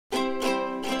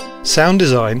Sound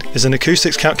design is an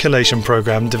acoustics calculation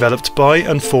program developed by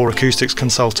and for acoustics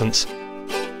consultants.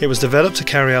 It was developed to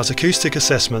carry out acoustic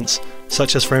assessments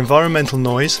such as for environmental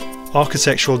noise,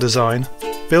 architectural design,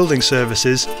 building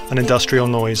services and industrial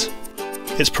noise.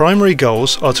 Its primary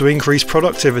goals are to increase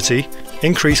productivity,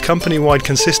 increase company-wide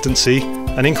consistency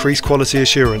and increase quality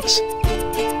assurance.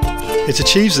 It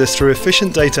achieves this through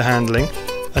efficient data handling,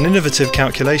 an innovative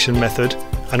calculation method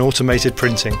and automated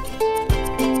printing.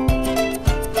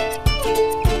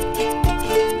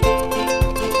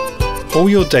 All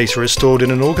your data is stored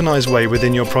in an organised way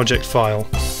within your project file.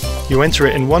 You enter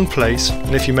it in one place,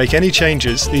 and if you make any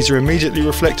changes, these are immediately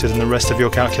reflected in the rest of your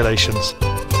calculations.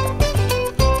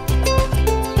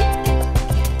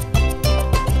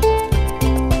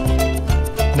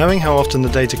 Knowing how often the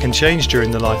data can change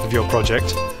during the life of your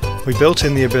project, we built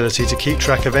in the ability to keep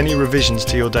track of any revisions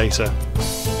to your data.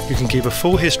 You can keep a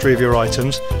full history of your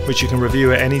items, which you can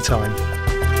review at any time.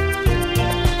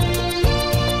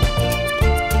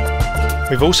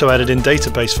 We've also added in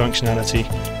database functionality,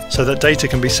 so that data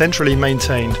can be centrally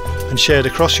maintained and shared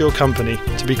across your company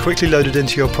to be quickly loaded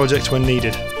into your project when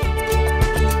needed.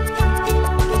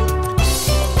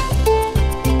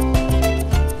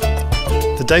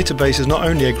 The database is not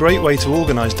only a great way to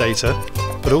organise data,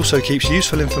 but also keeps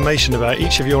useful information about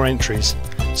each of your entries,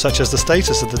 such as the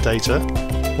status of the data,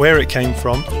 where it came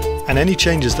from, and any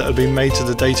changes that have been made to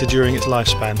the data during its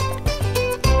lifespan.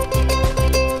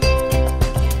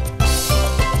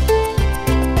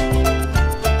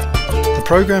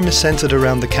 The program is centred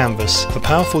around the canvas, a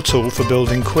powerful tool for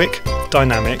building quick,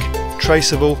 dynamic,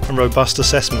 traceable and robust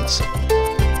assessments.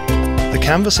 The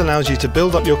canvas allows you to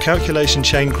build up your calculation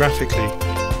chain graphically,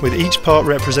 with each part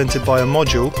represented by a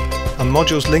module and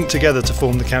modules linked together to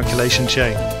form the calculation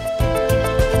chain.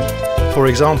 For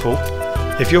example,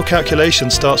 if your calculation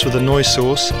starts with a noise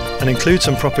source and includes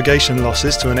some propagation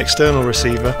losses to an external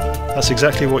receiver, that's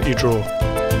exactly what you draw.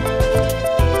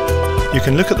 You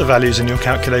can look at the values in your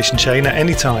calculation chain at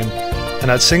any time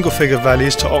and add single figure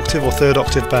values to octave or third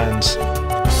octave bands.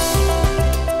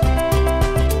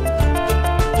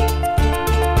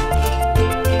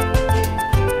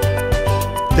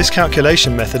 This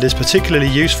calculation method is particularly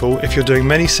useful if you're doing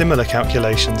many similar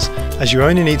calculations, as you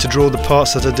only need to draw the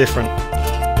parts that are different.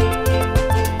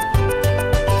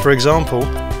 For example,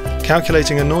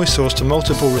 calculating a noise source to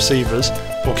multiple receivers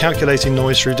or calculating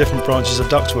noise through different branches of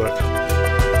ductwork.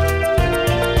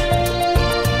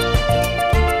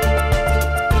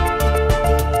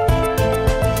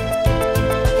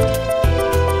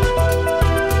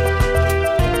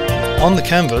 On the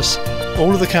canvas,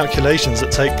 all of the calculations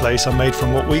that take place are made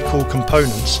from what we call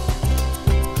components.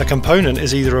 A component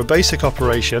is either a basic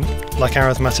operation, like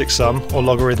arithmetic sum or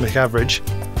logarithmic average,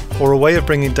 or a way of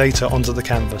bringing data onto the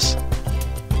canvas.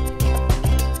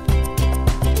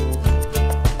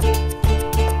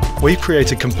 We've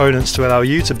created components to allow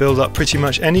you to build up pretty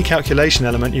much any calculation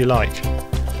element you like.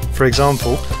 For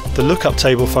example, the lookup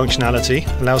table functionality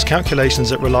allows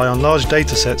calculations that rely on large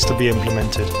data sets to be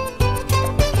implemented.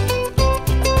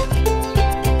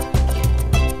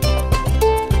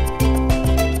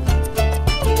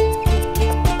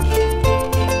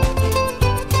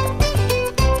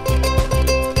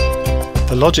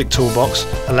 The logic toolbox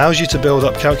allows you to build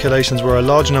up calculations where a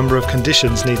large number of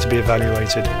conditions need to be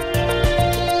evaluated.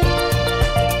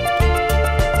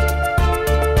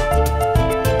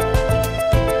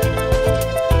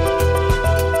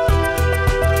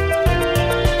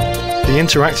 The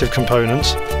interactive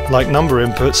components, like number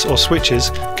inputs or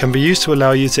switches, can be used to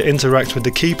allow you to interact with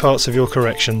the key parts of your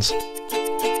corrections.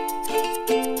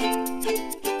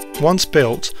 Once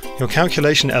built, your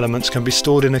calculation elements can be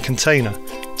stored in a container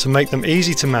to make them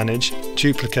easy to manage,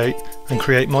 duplicate and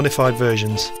create modified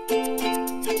versions.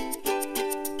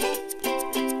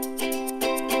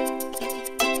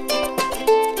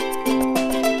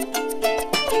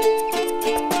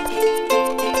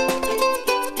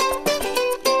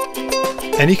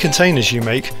 Any containers you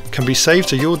make can be saved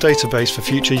to your database for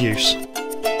future use.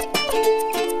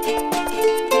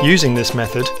 Using this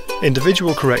method,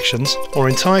 individual corrections or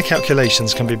entire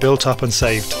calculations can be built up and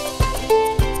saved.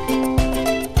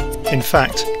 In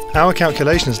fact, our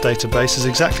calculations database is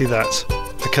exactly that,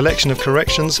 a collection of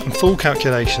corrections and full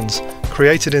calculations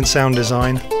created in sound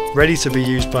design, ready to be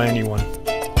used by anyone.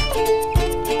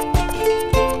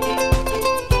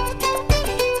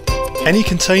 Any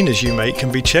containers you make can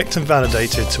be checked and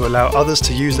validated to allow others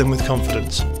to use them with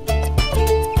confidence.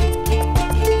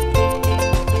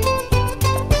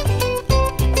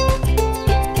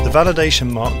 The validation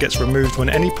mark gets removed when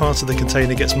any part of the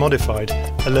container gets modified,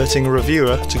 alerting a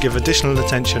reviewer to give additional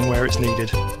attention where it's needed.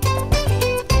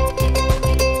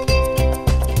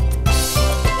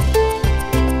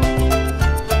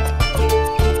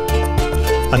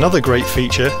 Another great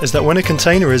feature is that when a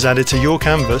container is added to your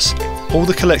canvas, all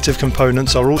the collective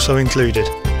components are also included.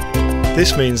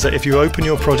 This means that if you open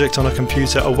your project on a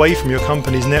computer away from your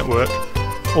company's network,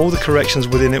 all the corrections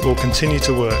within it will continue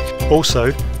to work. Also,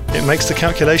 it makes the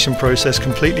calculation process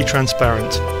completely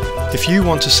transparent. If you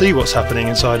want to see what's happening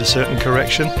inside a certain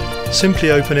correction,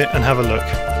 simply open it and have a look.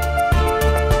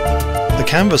 The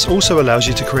canvas also allows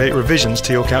you to create revisions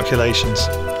to your calculations.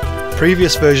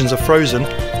 Previous versions are frozen,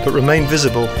 but remain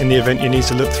visible in the event you need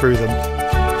to look through them.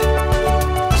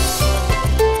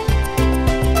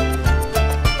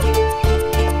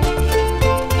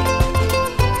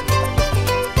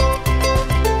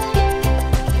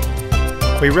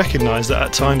 We recognise that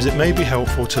at times it may be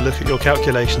helpful to look at your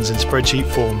calculations in spreadsheet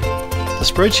form. The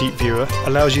spreadsheet viewer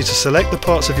allows you to select the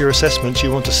parts of your assessments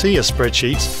you want to see as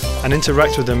spreadsheets and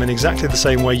interact with them in exactly the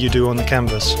same way you do on the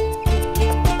canvas.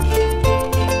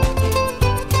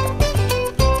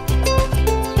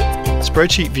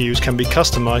 Spreadsheet views can be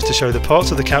customised to show the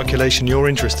parts of the calculation you're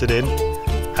interested in,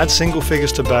 add single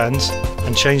figures to bands,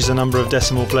 and change the number of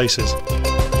decimal places.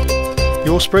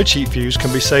 Your spreadsheet views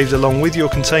can be saved along with your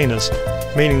containers,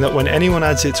 meaning that when anyone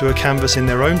adds it to a canvas in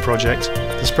their own project,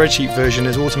 the spreadsheet version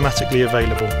is automatically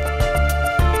available.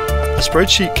 A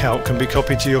spreadsheet calc can be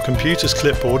copied to your computer's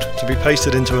clipboard to be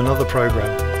pasted into another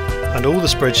program, and all the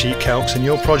spreadsheet calcs in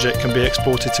your project can be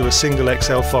exported to a single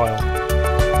Excel file.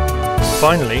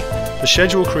 Finally, the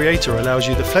Schedule Creator allows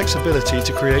you the flexibility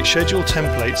to create schedule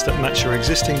templates that match your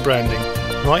existing branding,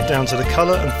 right down to the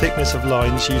colour and thickness of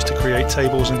lines used to create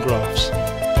tables and graphs.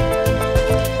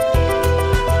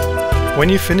 When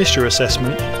you've finished your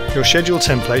assessment, your schedule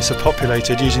templates are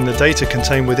populated using the data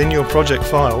contained within your project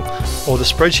file or the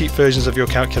spreadsheet versions of your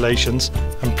calculations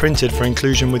and printed for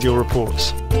inclusion with your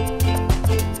reports.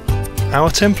 Our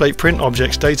template print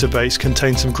objects database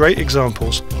contains some great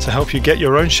examples to help you get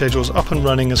your own schedules up and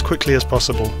running as quickly as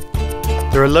possible.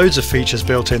 There are loads of features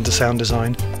built into Sound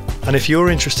Design, and if you're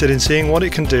interested in seeing what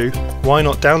it can do, why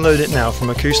not download it now from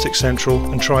Acoustics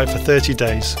Central and try it for 30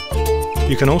 days.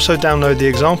 You can also download the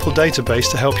example database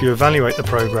to help you evaluate the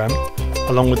program,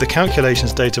 along with the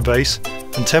calculations database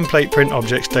and template print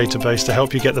objects database to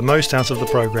help you get the most out of the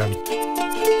program.